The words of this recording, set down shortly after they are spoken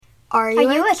Are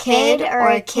you a kid or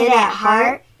a kid at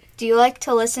heart? Do you like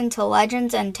to listen to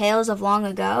legends and tales of long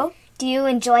ago? Do you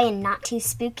enjoy a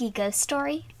not-too-spooky ghost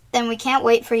story? Then we can't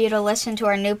wait for you to listen to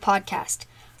our new podcast,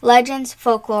 Legends,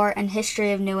 Folklore, and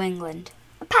History of New England.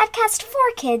 A podcast for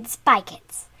kids by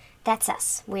kids. That's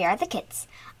us. We are the kids.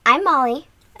 I'm Molly.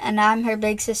 And I'm her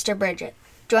big sister, Bridget.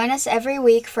 Join us every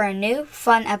week for a new,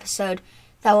 fun episode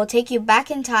that will take you back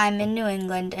in time in New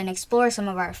England and explore some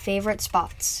of our favorite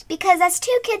spots. Because as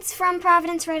two kids from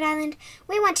Providence, Rhode Island,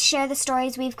 we want to share the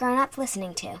stories we've grown up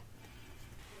listening to.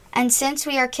 And since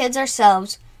we are kids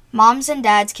ourselves, moms and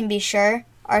dads can be sure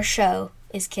our show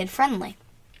is kid-friendly.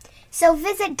 So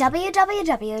visit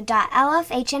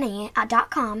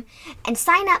www.lfhne.com and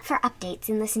sign up for updates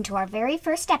and listen to our very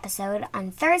first episode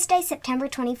on Thursday, September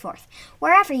 24th,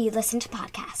 wherever you listen to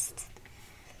podcasts.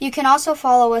 You can also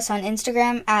follow us on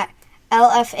Instagram at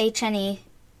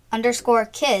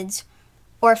LFHNE_kids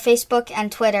or Facebook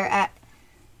and Twitter at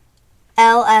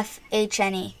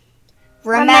LFHNE.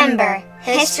 Remember,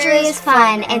 history is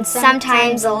fun and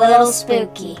sometimes a little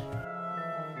spooky.